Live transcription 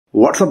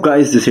What's up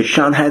guys, this is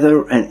Shan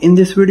Haider, and in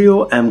this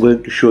video I'm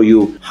going to show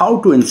you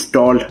how to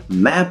install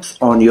maps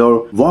on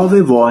your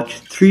Huawei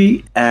Watch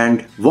 3 and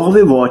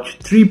Huawei Watch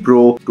 3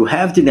 Pro to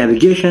have the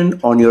navigation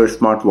on your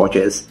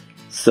smartwatches.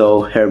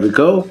 So here we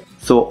go.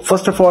 So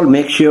first of all,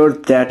 make sure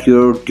that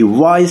your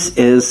device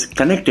is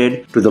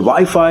connected to the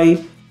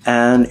Wi-Fi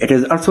and it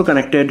is also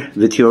connected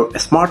with your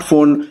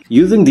smartphone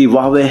using the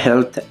Huawei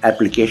Health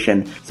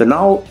application. So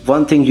now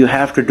one thing you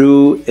have to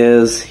do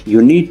is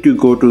you need to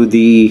go to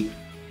the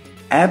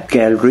app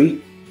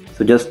gallery.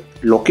 So just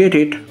locate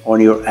it on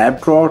your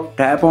app drawer,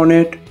 tap on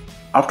it.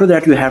 After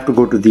that you have to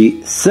go to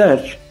the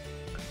search,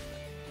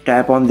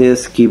 tap on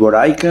this keyboard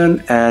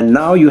icon, and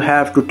now you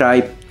have to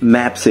type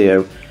maps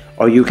here,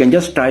 or you can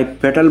just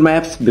type Petal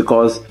Maps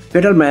because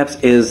Petal Maps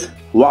is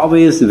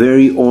Huawei's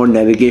very own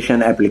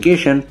navigation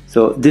application.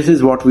 So this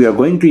is what we are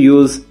going to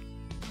use.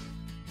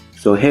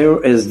 So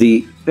here is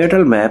the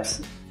Petal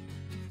Maps.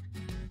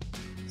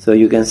 So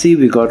you can see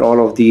we got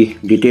all of the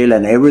detail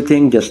and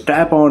everything. Just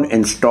tap on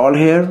install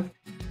here.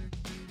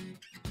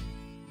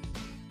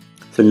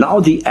 So now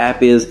the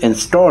app is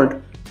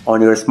installed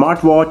on your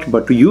smartwatch,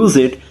 but to use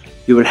it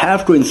you will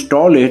have to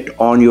install it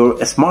on your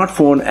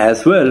smartphone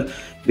as well,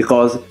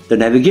 because the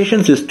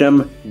navigation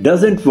system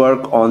doesn't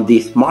work on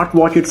the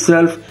smartwatch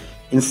itself.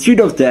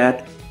 Instead of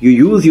that, you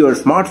use your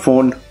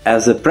smartphone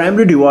as a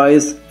primary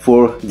device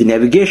for the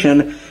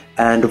navigation,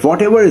 and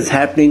whatever is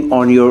happening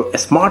on your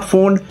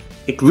smartphone,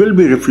 it will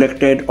be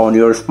reflected on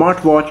your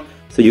smartwatch,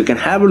 so you can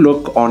have a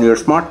look on your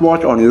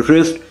smartwatch on your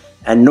wrist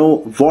and know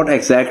what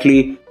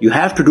exactly you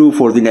have to do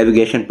for the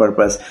navigation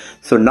purpose.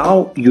 So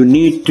now you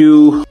need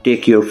to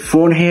take your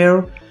phone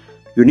here.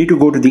 You need to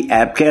go to the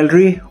app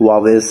gallery,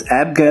 Huawei's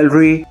app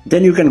gallery.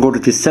 Then you can go to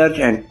the search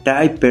and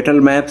type Petal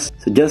Maps.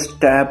 So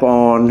just tap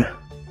on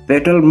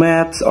Petal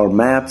Maps or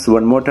Maps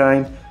one more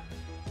time.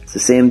 It's the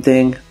same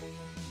thing.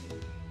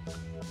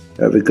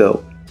 There we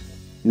go.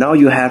 Now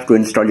you have to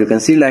install. You can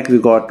see like we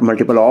got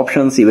multiple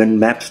options. Even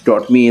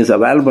maps.me is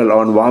available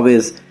on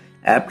Huawei's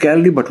app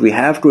gallery, but we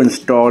have to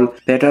install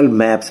Petal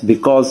Maps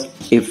because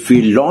if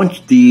we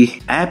launch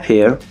the app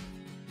here,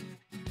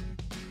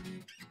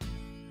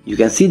 you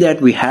can see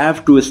that we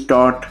have to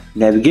start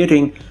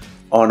navigating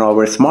on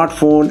our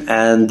smartphone,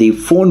 and the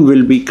phone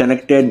will be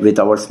connected with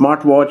our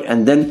smartwatch,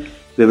 and then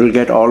we will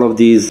get all of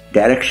these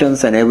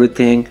directions and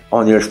everything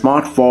on your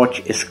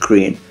smartwatch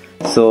screen.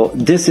 So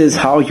this is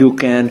how you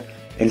can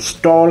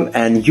install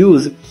and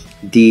use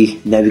the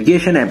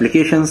navigation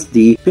applications,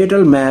 the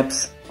Petal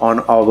Maps, on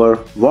our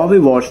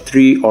Huawei Watch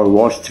 3 or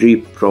Watch 3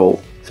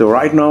 Pro. So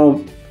right now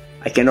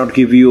I cannot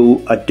give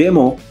you a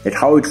demo at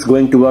how it's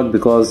going to work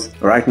because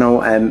right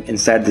now I'm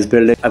inside this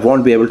building. I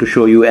won't be able to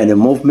show you any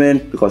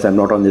movement because I'm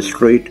not on the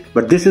street.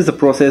 But this is the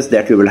process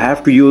that you will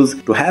have to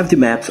use to have the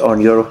maps on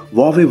your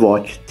Huawei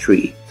Watch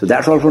 3. So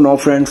that's all for now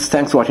friends.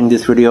 Thanks for watching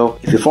this video.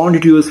 If you found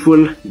it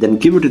useful, then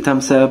give it a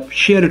thumbs up,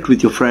 share it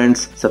with your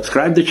friends,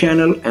 subscribe the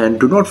channel, and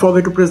do not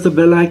forget to press the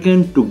bell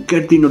icon to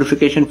get the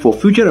notification for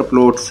future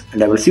uploads.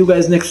 And I will see you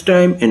guys next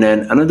time in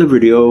another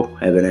video.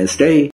 Have a nice day.